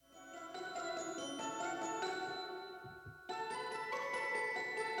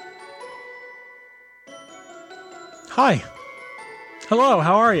Hi. Hello,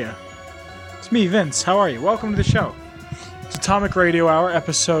 how are you? It's me, Vince. How are you? Welcome to the show. It's Atomic Radio Hour,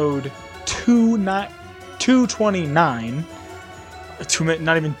 episode 229.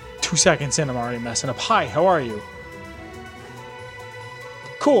 Not even 2 seconds in, I'm already messing up. Hi, how are you?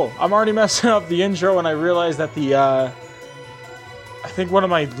 Cool. I'm already messing up the intro, and I realized that I think one of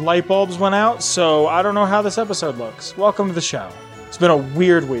my light bulbs went out, so I don't know how this episode looks. Welcome to the show. It's been a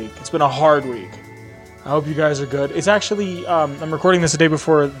weird week. It's been a hard week. I hope you guys are good. It's actually, I'm recording this the day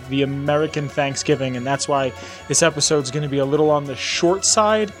before the American Thanksgiving, and that's why this episode's going to be a little on the short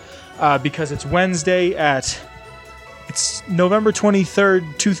side, because it's Wednesday it's November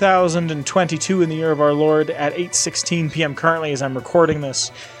 23rd, 2022 in the year of our Lord at 8:16 p.m. currently as I'm recording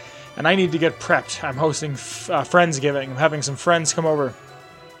this, and I need to get prepped. I'm hosting Friendsgiving. I'm having some friends come over.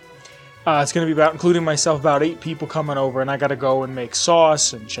 It's going to be including myself, about 8 people coming over, and I got to go and make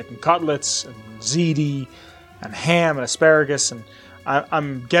sauce and chicken cutlets and ziti and ham and asparagus, and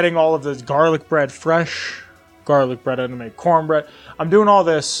I'm getting all of the garlic bread fresh. Garlic bread, I'm going to make cornbread. I'm doing all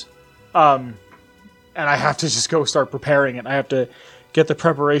this, and I have to just go start preparing it. I have to get the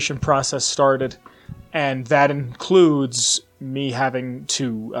preparation process started, and that includes me having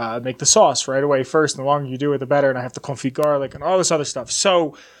to make the sauce right away first, and the longer you do it, the better, and I have to confit garlic and all this other stuff.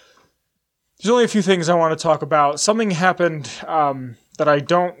 So there's only a few things I want to talk about. Something happened that I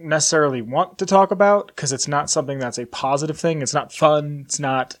don't necessarily want to talk about because it's not something that's a positive thing. It's not fun. It's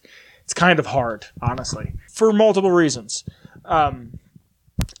kind of hard, honestly, for multiple reasons. I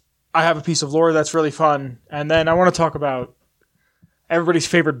have a piece of lore that's really fun. And then I want to talk about everybody's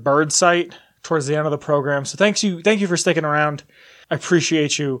favorite bird site towards the end of the program. So thank you for sticking around. I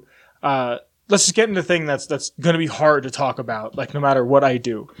appreciate you. Let's just get into the thing that's going to be hard to talk about, like no matter what I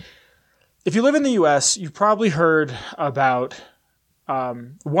do. If you live in the U.S., you've probably heard about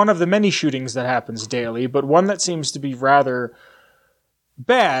one of the many shootings that happens daily, but one that seems to be rather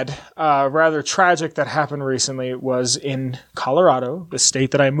bad, rather tragic that happened recently was in Colorado, the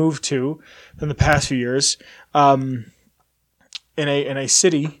state that I moved to in the past few years, in a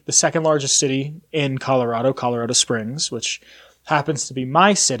city, the second largest city in Colorado, Colorado Springs, which happens to be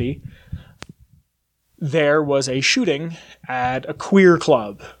my city. There was a shooting at a queer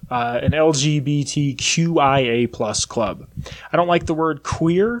club, an LGBTQIA plus club. I don't like the word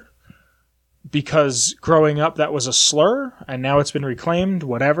queer because growing up that was a slur and now it's been reclaimed,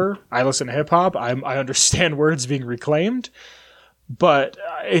 whatever. I listen to hip hop. I understand words being reclaimed, but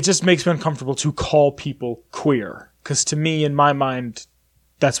it just makes me uncomfortable to call people queer because to me, in my mind,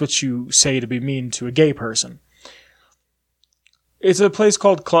 that's what you say to be mean to a gay person. It's a place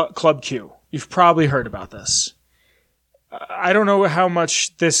called Club Q. You've probably heard about this. I don't know how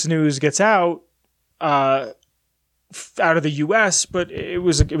much this news gets out of the U.S., but it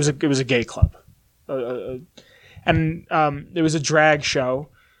was a gay club, and it was a drag show,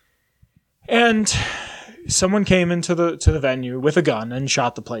 and someone came into the venue with a gun and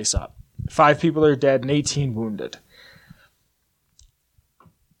shot the place up. 5 people are dead and 18 wounded.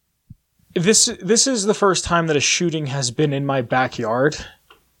 This is the first time that a shooting has been in my backyard.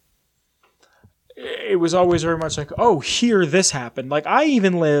 It was always very much like, oh, here, this happened. Like, I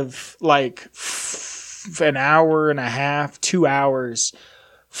even live, like, an hour and a half, 2 hours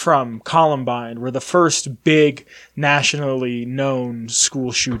from Columbine, where the first big nationally known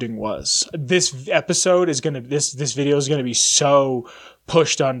school shooting was. This video is going to be so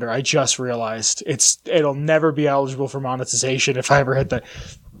pushed under. I just realized it'll never be eligible for monetization if I ever hit that.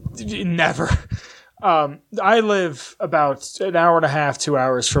 Never. I live about an hour and a half, 2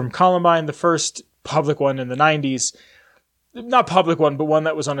 hours from Columbine, the first public one in the 90s. Not public one, but one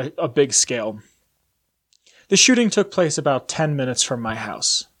that was on a big scale. The shooting took place about 10 minutes from my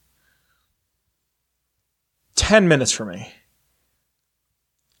house. 10 minutes from me.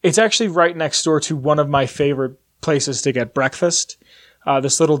 It's actually right next door to one of my favorite places to get breakfast.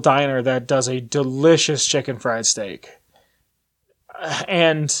 This little diner that does a delicious chicken fried steak.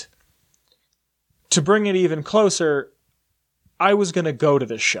 And to bring it even closer, I was going to go to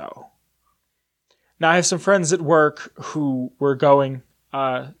this show. Now, I have some friends at work who were going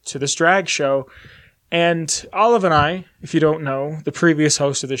to this drag show, and Olive and I, if you don't know, the previous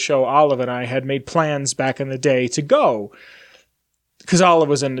host of the show, Olive and I, had made plans back in the day to go, because Olive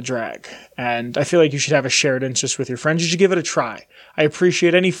was into drag, and I feel like you should have a shared interest with your friends. You should give it a try. I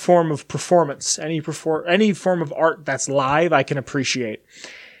appreciate any form of performance, any form of art that's live, I can appreciate.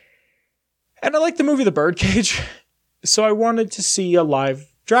 And I like the movie The Birdcage, so I wanted to see a live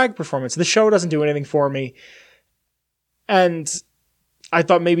drag performance. The show doesn't do anything for me, and I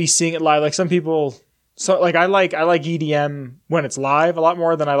thought maybe seeing it live, like some people, so like I like EDM when it's live a lot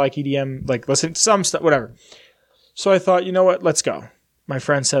more than I like EDM, like listen to some stuff, whatever. So I thought, you know what, let's go. My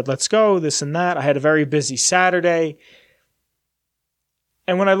friend said, let's go, this and that. I had a very busy Saturday.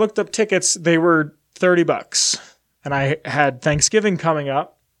 And when I looked up tickets, they were $30. And I had Thanksgiving coming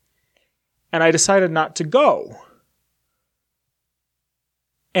up. And I decided not to go.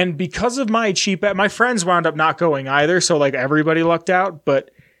 And because of my cheap, my friends wound up not going either. So like everybody lucked out,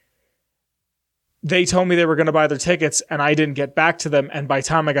 but they told me they were going to buy their tickets and I didn't get back to them. And by the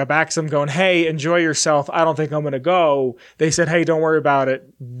time I got back to them going, hey, enjoy yourself. I don't think I'm going to go. They said, hey, don't worry about it.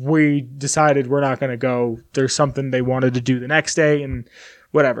 We decided we're not going to go. There's something they wanted to do the next day and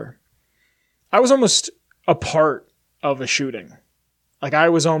whatever. I was almost a part of a shooting. Like I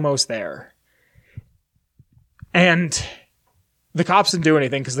was almost there. And the cops didn't do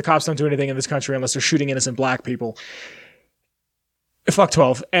anything because the cops don't do anything in this country unless they're shooting innocent black people. Fuck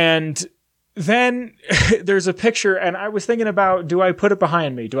 12. And then there's a picture and I was thinking about, do I put it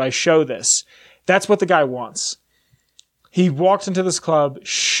behind me? Do I show this? That's what the guy wants. He walked into this club,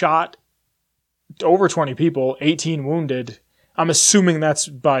 shot over 20 people, 18 wounded. I'm assuming that's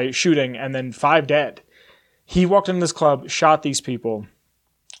by shooting, and then 5 dead. He walked into this club, shot these people,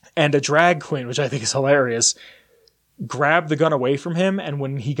 and a drag queen, which I think is hilarious, grabbed the gun away from him, and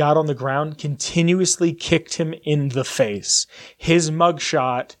when he got on the ground, continuously kicked him in the face. His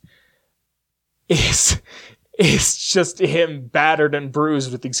mugshot is just him battered and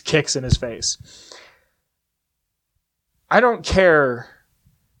bruised with these kicks in his face. I don't care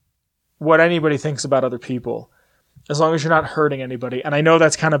what anybody thinks about other people, as long as you're not hurting anybody. And I know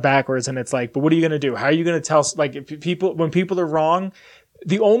that's kind of backwards, and it's like, but what are you going to do? How are you going to tell, like, if people, when people are wrong,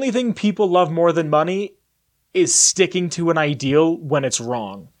 the only thing people love more than money is sticking to an ideal when it's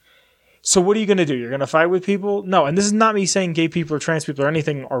wrong. So what are you going to do? You're going to fight with people? No. And this is not me saying gay people or trans people or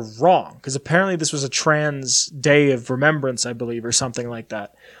anything are wrong, because apparently this was a trans day of remembrance, I believe, or something like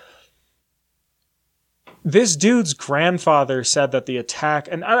that. This dude's grandfather said that the attack,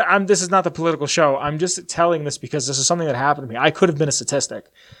 and this is not the political show, I'm just telling this because this is something that happened to me. I could have been a statistic.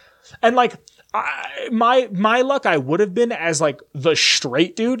 And like, my luck, I would have been as like the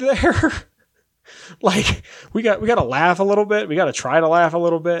straight dude there. Like, we got to laugh a little bit. We got to try to laugh a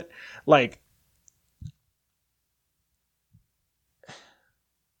little bit. Like,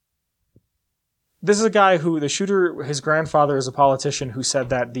 this is a guy who, the shooter, his grandfather is a politician who said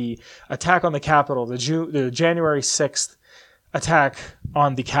that the attack on the Capitol, the January 6th attack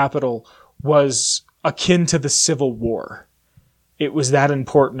on the Capitol was akin to the Civil War. It was that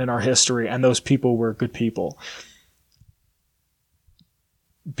important in our history, and those people were good people.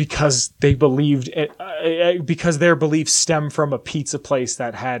 Because they believed it, because their beliefs stem from a pizza place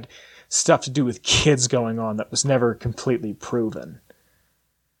that had stuff to do with kids going on that was never completely proven.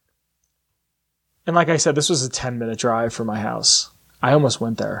 And like I said, this was a 10-minute drive from my house. I almost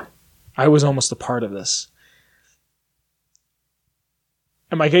went there. I was almost a part of this.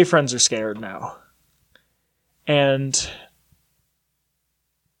 And my gay friends are scared now. And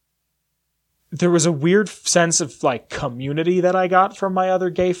there was a weird sense of like community that I got from my other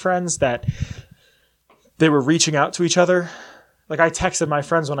gay friends, that they were reaching out to each other. Like I texted my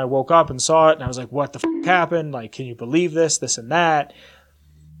friends when I woke up and saw it, and I was like, what the f*** happened? Like, can you believe this and that?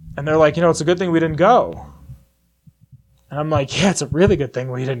 And they're like, it's a good thing we didn't go. And I'm like, yeah, it's a really good thing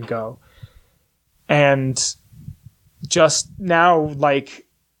we didn't go. And just now, like,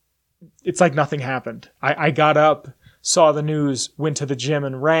 it's like nothing happened. I got up, saw the news, went to the gym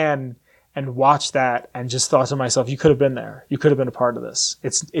and ran and watched that and just thought to myself, you could have been there. You could have been a part of this.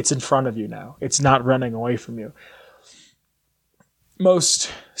 It's in front of you now. It's not running away from you. Most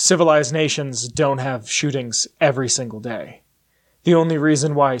civilized nations don't have shootings every single day. The only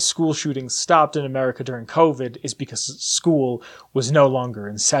reason why school shootings stopped in America during COVID is because school was no longer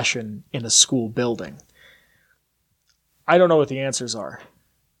in session in a school building. I don't know what the answers are.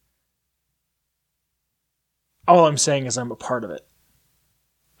 All I'm saying is I'm a part of it.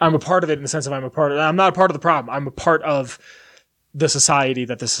 I'm a part of it in the sense of I'm not a part of the problem. I'm a part of the society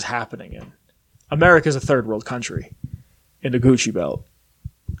that this is happening in. America is a third world country in the Gucci belt.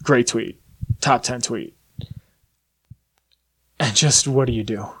 Great tweet. Top 10 tweet. And just, what do you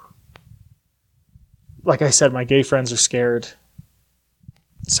do? Like I said, my gay friends are scared.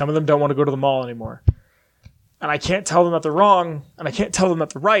 Some of them don't want to go to the mall anymore. And I can't tell them that they're wrong, and I can't tell them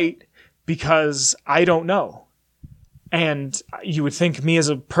that they're right, because I don't know. And you would think me as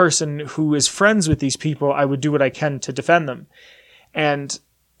a person who is friends with these people, I would do what I can to defend them. And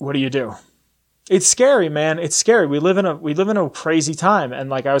what do? It's scary, man. It's scary. We live in a crazy time.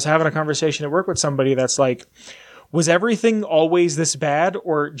 And like, I was having a conversation at work with somebody that's like, was everything always this bad?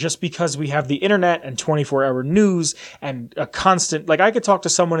 Or just because we have the internet and 24-hour news and a constant, like I could talk to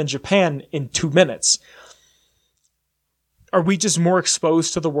someone in Japan in 2 minutes. Are we just more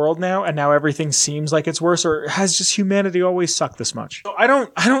exposed to the world now, and now everything seems like it's worse, or has just humanity always sucked this much? I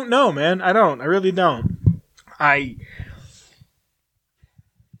don't know, man. I really don't. I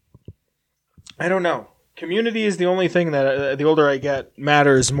don't know. Community is the only thing that the older I get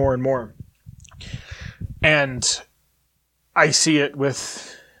matters more and more. And I see it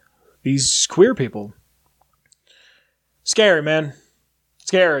with these queer people. Scary, man.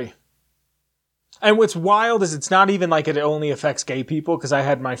 Scary. And what's wild is it's not even like it only affects gay people, because I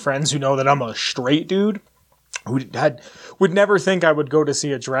had my friends who know that I'm a straight dude who would never think I would go to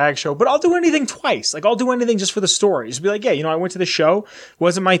see a drag show, but I'll do anything twice. Like, I'll do anything just for the story. Just be like, yeah, I went to the show,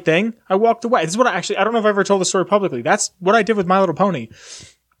 wasn't my thing, I walked away. This is what I don't know if I ever told the story publicly. That's what I did with My Little Pony.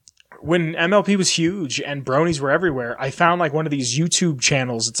 When MLP was huge and bronies were everywhere, I found like one of these YouTube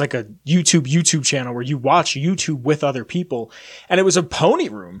channels. It's like a YouTube channel where you watch YouTube with other people. And it was a pony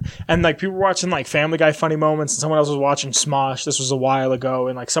room. And like people were watching like Family Guy funny moments, and someone else was watching Smosh. This was a while ago.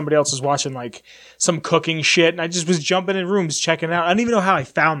 And like somebody else was watching like some cooking shit. And I just was jumping in rooms, checking it out. I don't even know how I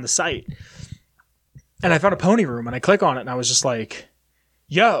found the site. And I found a pony room, and I click on it, and I was just like,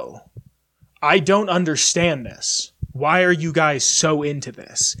 yo, I don't understand this. Why are you guys so into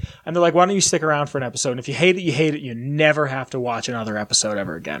this? And they're like, why don't you stick around for an episode? And if you hate it, you hate it. You never have to watch another episode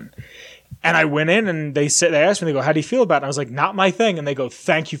ever again. And I went in, and they asked me, they go, how do you feel about it? And I was like, not my thing. And they go,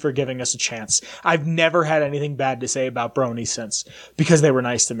 thank you for giving us a chance. I've never had anything bad to say about bronies since, because they were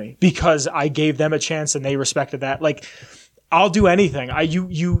nice to me, because I gave them a chance and they respected that. Like, I'll do anything.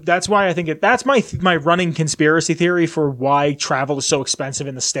 That's why I think that's my running conspiracy theory for why travel is so expensive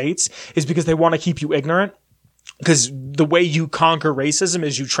in the States, is because they want to keep you ignorant. Because the way you conquer racism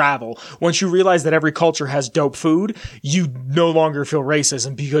is you travel. Once you realize that every culture has dope food, you no longer feel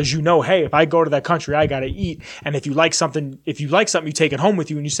racism, because hey, if I go to that country, I gotta eat. And if you like something, you take it home with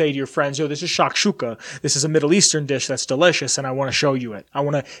you, and you say to your friends, yo, this is shakshuka. This is a Middle Eastern dish that's delicious, and I want to show you it.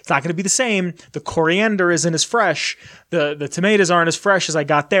 It's not going to be the same. The coriander isn't as fresh. The tomatoes aren't as fresh as I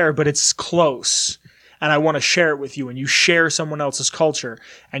got there, but it's close. And I want to share it with you, and you share someone else's culture,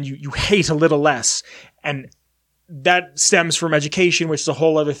 and you hate a little less. And that stems from education, which is a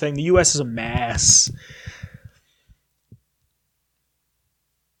whole other thing. The U.S. is a mess.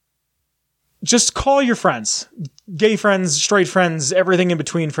 Just call your friends. Gay friends, straight friends, everything in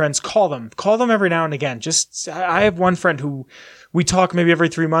between friends. Call them. Call them every now and again. I have one friend who we talk maybe every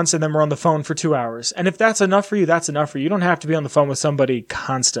 3 months, and then we're on the phone for 2 hours. And if that's enough for you, that's enough for you. You don't have to be on the phone with somebody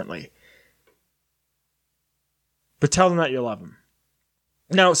constantly. But tell them that you love them.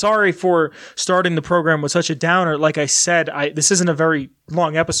 Now, sorry for starting the program with such a downer. Like I said, this isn't a very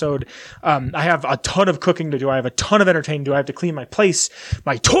long episode. I have a ton of cooking to do. I have a ton of entertaining to do. I have to clean my place.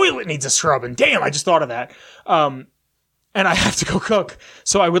 My toilet needs a scrub, and damn, I just thought of that. And I have to go cook.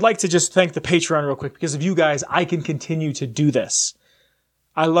 So I would like to just thank the Patreon real quick, because of you guys, I can continue to do this.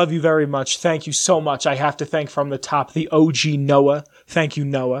 I love you very much. Thank you so much. I have to thank from the top the OG Noah. Thank you,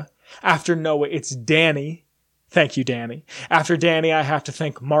 Noah. After Noah, it's Danny. Thank you, Danny. After Danny, I have to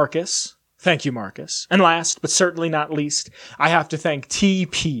thank Marcus. Thank you, Marcus. And last, but certainly not least, I have to thank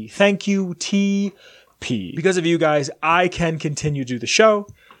TP. Thank you, TP. Because of you guys, I can continue to do the show,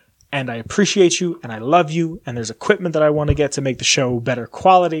 and I appreciate you, and I love you, and there's equipment that I want to get to make the show better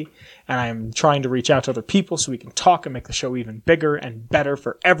quality, and I'm trying to reach out to other people so we can talk and make the show even bigger and better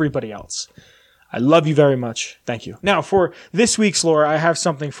for everybody else. I love you very much. Thank you. Now, for this week's lore, I have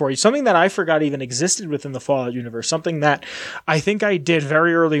something for you. Something that I forgot even existed within the Fallout universe. Something that I think I did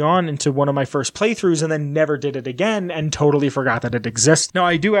very early on into one of my first playthroughs, and then never did it again and totally forgot that it exists. Now,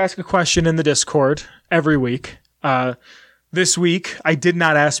 I do ask a question in the Discord every week. This week, I did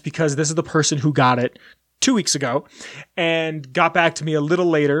not ask, because this is the person who got it 2 weeks ago and got back to me a little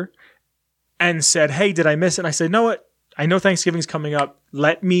later and said, hey, did I miss it? And I said, no, what? I know Thanksgiving's coming up.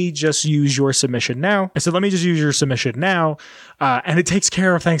 Let me just use your submission now. I said, let me just use your submission now. And it takes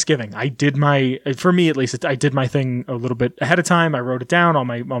care of Thanksgiving. For me at least, I did my thing a little bit ahead of time. I wrote it down, all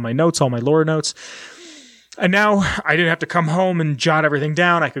my notes, all my lore notes. And now I didn't have to come home and jot everything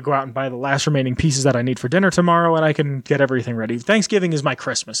down. I could go out and buy the last remaining pieces that I need for dinner tomorrow, and I can get everything ready. Thanksgiving is my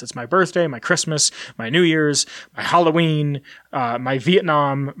Christmas. It's my birthday, my Christmas, my New Year's, my Halloween, my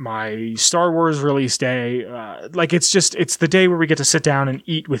Vietnam, my Star Wars release day. It's the day where we get to sit down and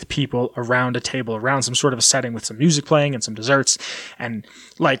eat with people around a table, around some sort of a setting with some music playing and some desserts. And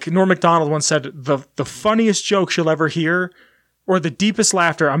like Norm Macdonald once said, the funniest jokes you'll ever hear, or the deepest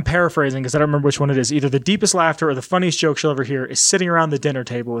laughter, I'm paraphrasing because I don't remember which one it is, either the deepest laughter or the funniest joke you'll ever hear is sitting around the dinner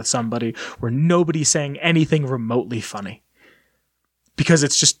table with somebody where nobody's saying anything remotely funny. Because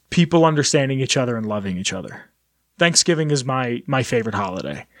it's just people understanding each other and loving each other. Thanksgiving is my favorite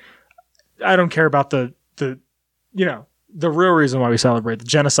holiday. I don't care about the the real reason why we celebrate the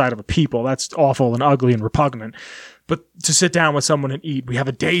genocide of a people. That's awful and ugly and repugnant. But to sit down with someone and eat, we have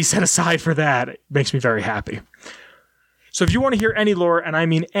a day set aside for that. It makes me very happy. So if you want to hear any lore, and I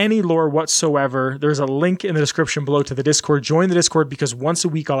mean any lore whatsoever, there's a link in the description below to the Discord. Join the Discord because once a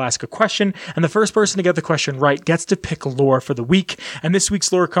week I'll ask a question, and the first person to get the question right gets to pick lore for the week. And this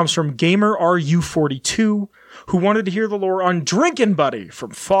week's lore comes from GamerRU42, who wanted to hear the lore on Drinkin' Buddy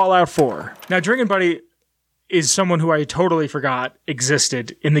from Fallout 4. Now, Drinkin' Buddy is someone who I totally forgot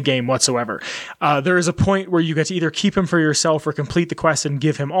existed in the game whatsoever. There is a point where you get to either keep him for yourself or complete the quest and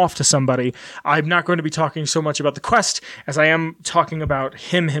give him off to somebody. I'm not going to be talking so much about the quest as I am talking about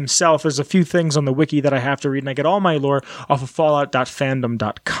him himself. There's a few things on the wiki that I have to read, and I get all my lore off of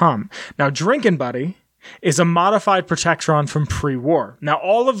fallout.fandom.com. Now, Drinkin' Buddy is a modified Protectron from pre-war. Now,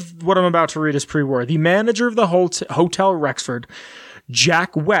 all of what I'm about to read is pre-war. The manager of the Hotel Rexford,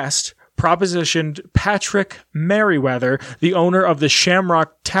 Jack West, propositioned Patrick Merriweather, the owner of the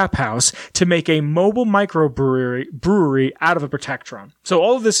Shamrock Tap House, to make a mobile microbrewery out of a Protectron. So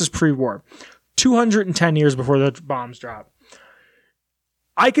all of this is pre-war, 210 years before the bombs drop.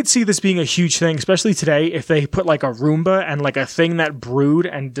 I could see this being a huge thing, especially today, if they put like a Roomba and like a thing that brewed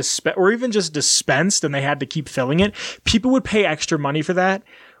and or even just dispensed and they had to keep filling it. People would pay extra money for that,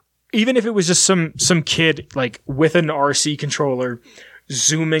 even if it was just some kid like with an RC controller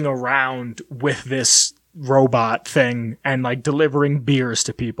zooming around with this robot thing and like delivering beers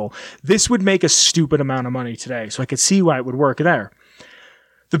to people. This would make a stupid amount of money today, so I could see why it would work there.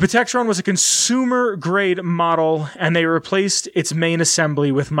 The Protectron was a consumer-grade model, and they replaced its main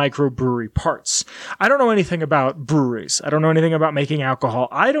assembly with microbrewery parts. I don't know anything about breweries. I don't know anything about making alcohol.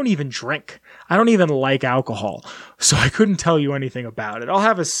 I don't even drink. I don't even like alcohol, so I couldn't tell you anything about it. I'll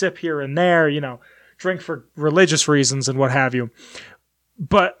have a sip here and there, you know, drink for religious reasons and what have you.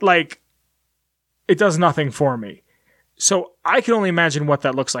 But, like, it does nothing for me. So I can only imagine what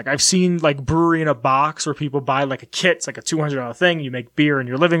that looks like. I've seen, like, brewery in a box where people buy, like, a kit. It's like a $200 thing. You make beer in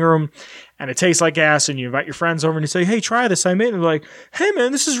your living room, and it tastes like gas, and you invite your friends over, and you say, hey, try this. I made it. And they're like, hey,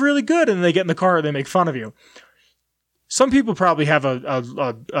 man, this is really good. And they get in the car, and they make fun of you. Some people probably have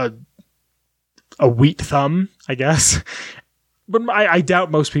a wheat thumb, I guess. But I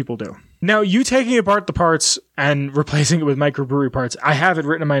doubt most people do. Now, you taking apart the parts and replacing it with microbrewery parts, I have it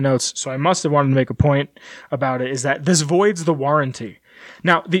written in my notes, so I must have wanted to make a point about it, is that this voids the warranty.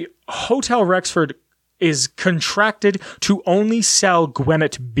 Now, the Hotel Rexford is contracted to only sell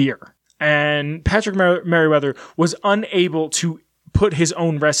Gwinnett beer, and Patrick Merriweather was unable to put his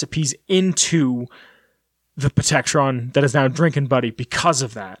own recipes into the Protectron that is now Drinkin' Buddy because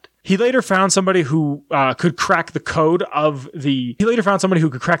of that. He later found somebody who could crack the code of the. He later found somebody who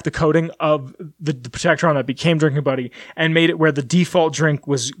could crack the coding of the Protectron that became Drinkin' Buddy and made it where the default drink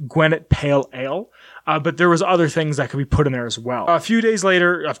was Gwinnett Pale Ale. But there was other things that could be put in there as well. A few days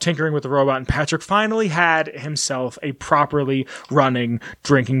later of tinkering with the robot, and Patrick finally had himself a properly running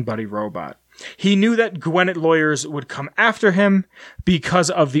Drinkin' Buddy robot. He knew that Gwinnett lawyers would come after him because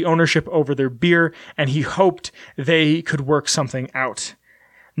of the ownership over their beer, and he hoped they could work something out.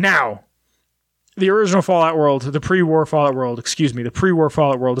 Now, the original Fallout world, the pre-war Fallout world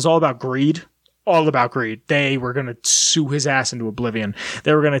is all about greed. All about greed. They were going to sue his ass into oblivion.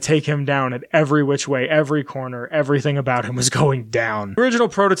 They were going to take him down at every which way, every corner, everything about him was going down. The original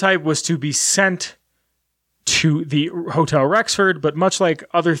prototype was to be sent to the Hotel Rexford, but much like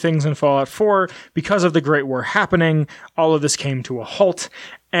other things in Fallout 4, because of the Great War happening, all of this came to a halt,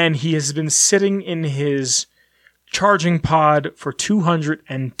 and he has been sitting in his charging pod for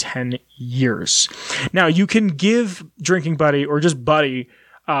 210 years. Now, you can give Drinking Buddy, or just Buddy,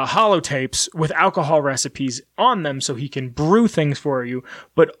 holotapes with alcohol recipes on them so he can brew things for you,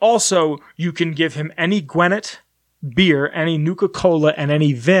 but also you can give him any Gwinnett beer, any Nuka-Cola, and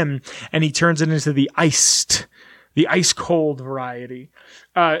any Vim, and he turns it into the ice-cold variety.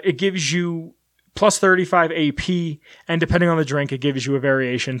 It gives you plus 35 AP, and depending on the drink, it gives you a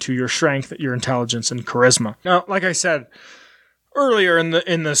variation to your strength, your intelligence, and charisma. Now, like I said earlier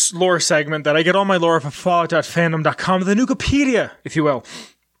in this lore segment, that I get all my lore from fallout.fandom.com, the Nukapedia, if you will.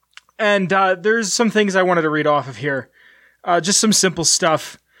 And there's some things I wanted to read off of here. Just some simple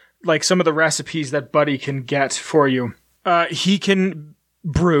stuff, like some of the recipes that Buddy can get for you. He can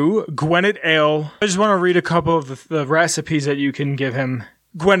brew Gwinnett Ale. I just want to read a couple of the recipes that you can give him.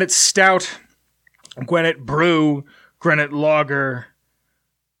 Gwinnett Stout, Gwinnett Brew, Gwinnett Lager,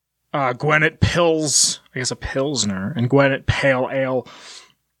 Gwinnett Pils, I guess a Pilsner, and Gwinnett Pale Ale.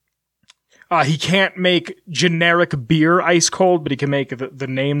 He can't make generic beer ice cold, but he can make the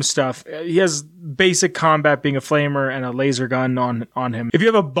name stuff. He has basic combat, being a flamer and a laser gun on him. If you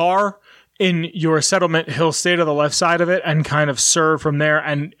have a bar in your settlement, he'll stay to the left side of it and kind of serve from there,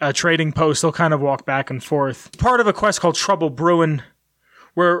 and a trading post, he'll kind of walk back and forth. Part of a quest called Trouble Brewin',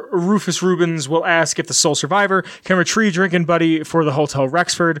 where Rufus Rubens will ask if the sole survivor can retrieve Drinking Buddy for the Hotel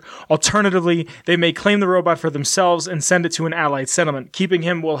Rexford. Alternatively, they may claim the robot for themselves and send it to an allied settlement. Keeping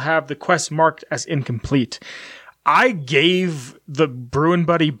him will have the quest marked as incomplete. I gave the Bruin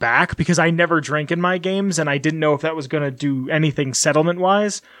Buddy back because I never drank in my games, and I didn't know if that was going to do anything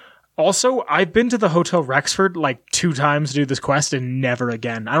settlement-wise. Also, I've been to the Hotel Rexford like 2 times to do this quest and never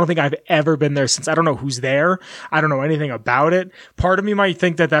again. I don't think I've ever been there since. I don't know who's there. I don't know anything about it. Part of me might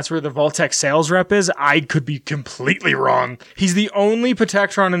think that that's where the Vault-Tec sales rep is. I could be completely wrong. He's the only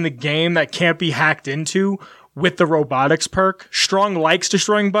Protectron in the game that can't be hacked into with the robotics perk. Strong likes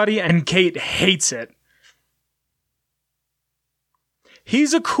destroying Buddy, and Kate hates it.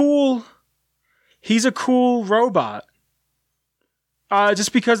 He's a cool robot.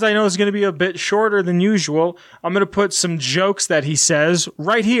 Just because I know it's going to be a bit shorter than usual, I'm going to put some jokes that he says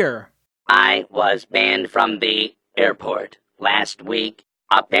right here. I was banned from the airport last week.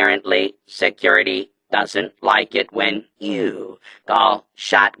 Apparently, security doesn't like it when you call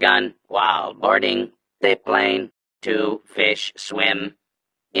shotgun while boarding the plane. 2 fish swim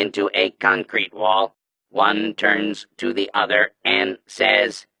into a concrete wall. One turns to the other and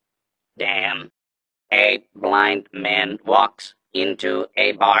says, "Damn." A blind man walks into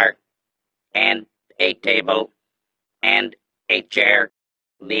a bar, and a table, and a chair.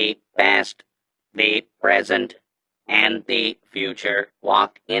 The past, the present, and the future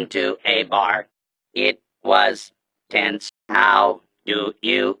walk into a bar. It was tense. How do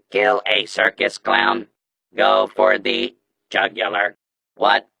you kill a circus clown? Go for the jugular.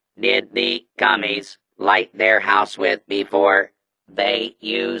 What did the commies light their house with before they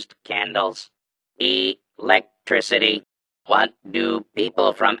used candles? Electricity. What do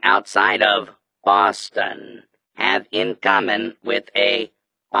people from outside of Boston have in common with a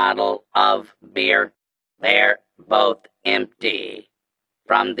bottle of beer? They're both empty.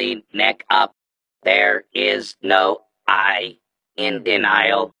 From the neck up, there is no I in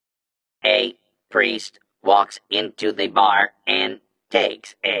denial. A priest walks into the bar and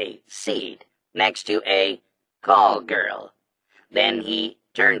takes a seat next to a call girl. Then he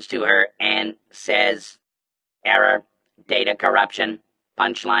turns to her and says, "Error. Data corruption.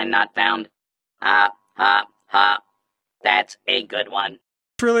 Punchline not found." Ha, ha, ha. That's a good one.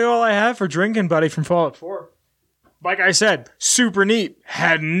 That's really all I have for Drinking Buddy from Fallout 4. Like I said, super neat.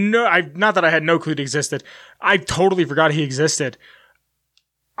 Not that I had no clue it existed. I totally forgot he existed.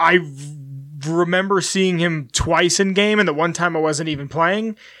 I remember seeing him twice in game, and the one time I wasn't even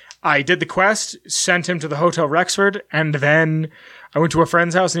playing. I did the quest, sent him to the Hotel Rexford, and then I went to a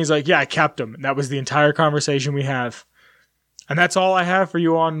friend's house, and he's like, "Yeah, I kept him." And that was the entire conversation we have. And that's all I have for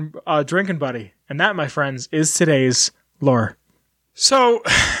you on Drinking Buddy. And that, my friends, is today's lore. So,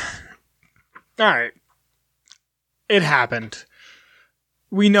 alright. It happened.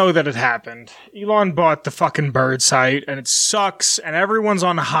 We know that it happened. Elon bought the fucking bird site, and it sucks, and everyone's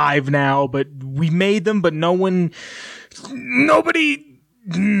on Hive now, but we made them, but nobody's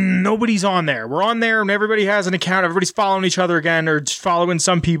on there. We're on there, and everybody has an account. Everybody's following each other again, or just following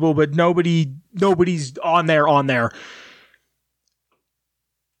some people, but nobody's on there.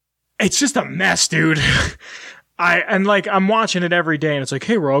 It's just a mess, dude. I'm watching it every day, and it's like,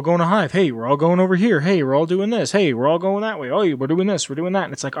 hey, we're all going to Hive. Hey, we're all going over here. Hey, we're all doing this. Hey, we're all going that way. Oh, we're doing this. We're doing that.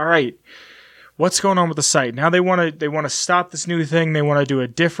 And it's like, all right, what's going on with the site? Now they want to stop this new thing. They want to do a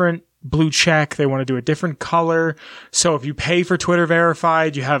different blue check. They want to do a different color. So if you pay for Twitter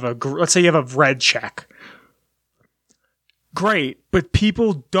Verified, you have let's say you have a red check. Great, but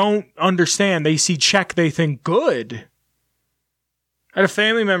people don't understand. They see check, they think good. I had a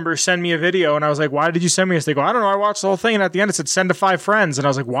family member send me a video, and I was like, "Why did you send me this?" They go, "I don't know. I watched the whole thing, and at the end it said send to 5 friends." And I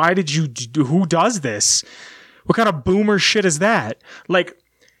was like, "Why did you do? Who does this? What kind of boomer shit is that?" Like,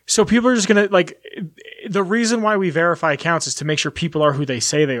 so people are just gonna the reason why we verify accounts is to make sure people are who they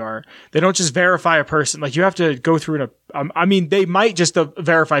say they are. They don't just verify a person. Like, you have to go through they might just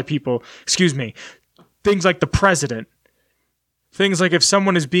verify people. Excuse me. Things like the president. Things like if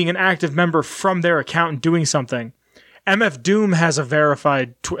someone is being an active member from their account and doing something. MF Doom had a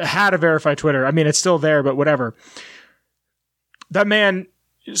verified Twitter. I mean, it's still there, but whatever. That man's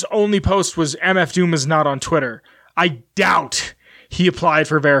only post was MF Doom is not on Twitter. I doubt he applied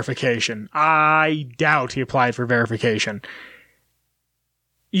for verification. You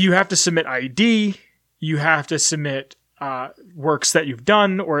have to submit ID. You have to submit works that you've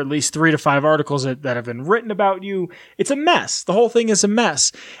done, or at least 3 to 5 articles that have been written about you. It's a mess. The whole thing is a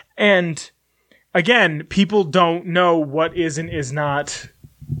mess. And again, people don't know what is and is not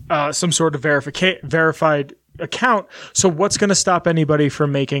some sort of verified account. So what's going to stop anybody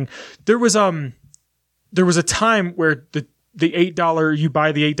from making? There was a time where the $8, you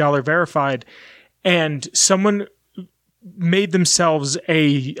buy the $8 verified, and someone made themselves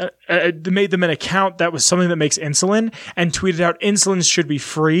made them an account that was something that makes insulin, and tweeted out insulin should be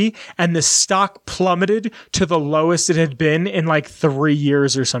free, and the stock plummeted to the lowest it had been in like 3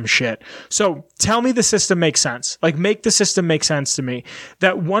 years or some shit. So tell me the system makes sense. Like, make the system make sense to me.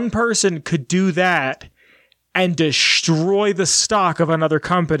 That one person could do that and destroy the stock of another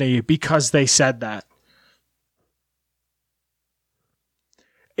company because they said that.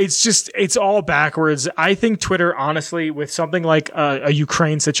 It's all backwards. I think Twitter, honestly, with something like a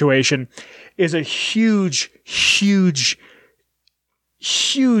Ukraine situation, is a huge, huge,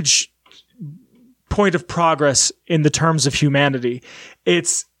 huge point of progress in the terms of humanity.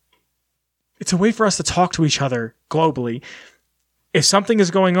 It's a way for us to talk to each other globally. If something is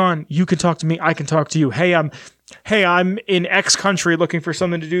going on, you can talk to me, I can talk to you. Hey, I'm in X country looking for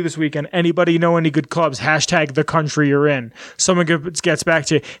something to do this weekend. Anybody know any good clubs? Hashtag the country you're in. Someone gets back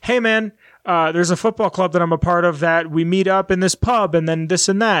to you. Hey, man, there's a football club that I'm a part of that we meet up in this pub and then this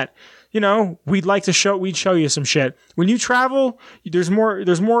and that. You know, we'd show you some shit. When you travel, there's more,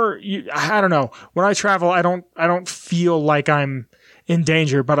 I don't know. When I travel, I don't feel like I'm in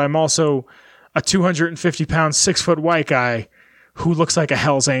danger, but I'm also a 250 pound, 6 foot white guy who looks like a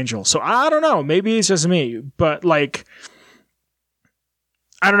Hell's Angel. So I don't know. Maybe it's just me, but like,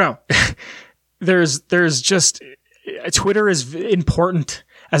 I don't know. there's just, Twitter is important.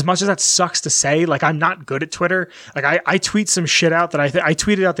 As much as that sucks to say, like, I'm not good at Twitter. Like, I tweet some shit out that I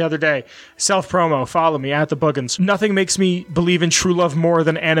tweeted out the other day. Self-promo, follow me, at the Boogans. Nothing makes me believe in true love more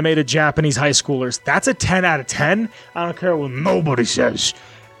than animated Japanese high schoolers. That's a 10 out of 10. I don't care what nobody says.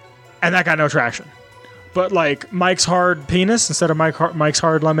 And that got no traction. But like, Mike's Hard Penis instead of Mike's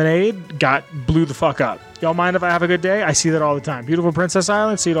Hard Lemonade blew the fuck up. Y'all mind if I have a good day? I see that all the time. Beautiful Princess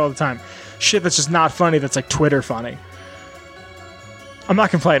Island, see it all the time. Shit that's just not funny, that's like Twitter funny. I'm not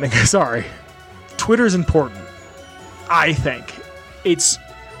complaining, sorry. Twitter's important. I think. It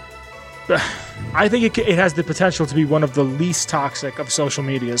has the potential to be one of the least toxic of social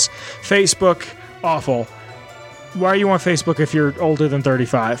medias. Facebook, awful. Why are you on Facebook if you're older than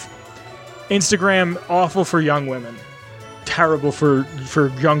 35? Instagram, awful for young women. Terrible for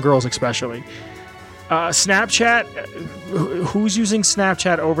young girls especially. Snapchat, who's using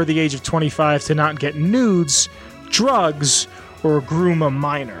Snapchat over the age of 25 to not get nudes, drugs, or groom a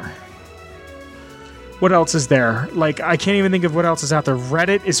minor? What else is there? Like, I can't even think of what else is out there.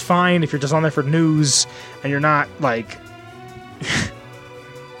 Reddit is fine if you're just on there for news and you're not, like,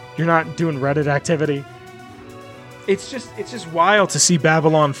 you're not doing Reddit activity. It's just wild to see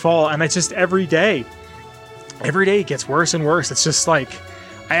Babylon fall, and it's just every day it gets worse and worse. It's just like,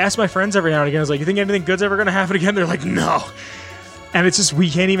 I ask my friends every now and again, I was like, you think anything good's ever going to happen again? They're like, no. And it's just, we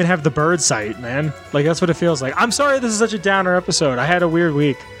can't even have the bird sight, man. Like, that's what it feels like. I'm sorry this is such a downer episode. I had a weird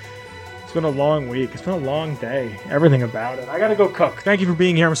week. It's been a long week. It's been a long day. Everything about it. I gotta go cook. Thank you for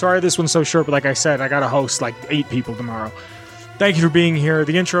being here. I'm sorry this one's so short, but like I said, I gotta host like 8 people tomorrow. Thank you for being here.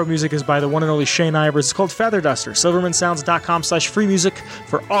 The intro music is by the one and only Shane Ivers. It's called Feather Duster. Silvermansounds.com/free music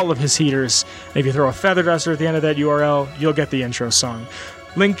for all of his heaters. And if you throw a Feather Duster at the end of that URL, you'll get the intro song.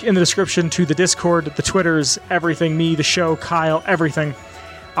 Link in the description to the Discord, the Twitters, everything, me, the show, Kyle, everything.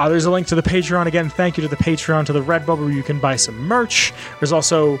 There's a link to the Patreon. Again, thank you to the Patreon, to the Redbubble, where you can buy some merch. There's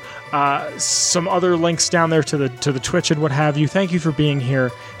also some other links down there to the Twitch and what have you. Thank you for being here.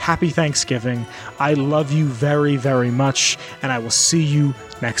 Happy Thanksgiving. I love you very, very much, and I will see you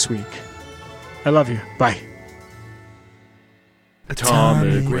next week. I love you. Bye.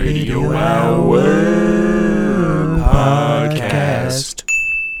 Atomic Radio Hour Podcast.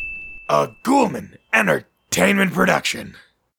 A Ghoulman Entertainment production.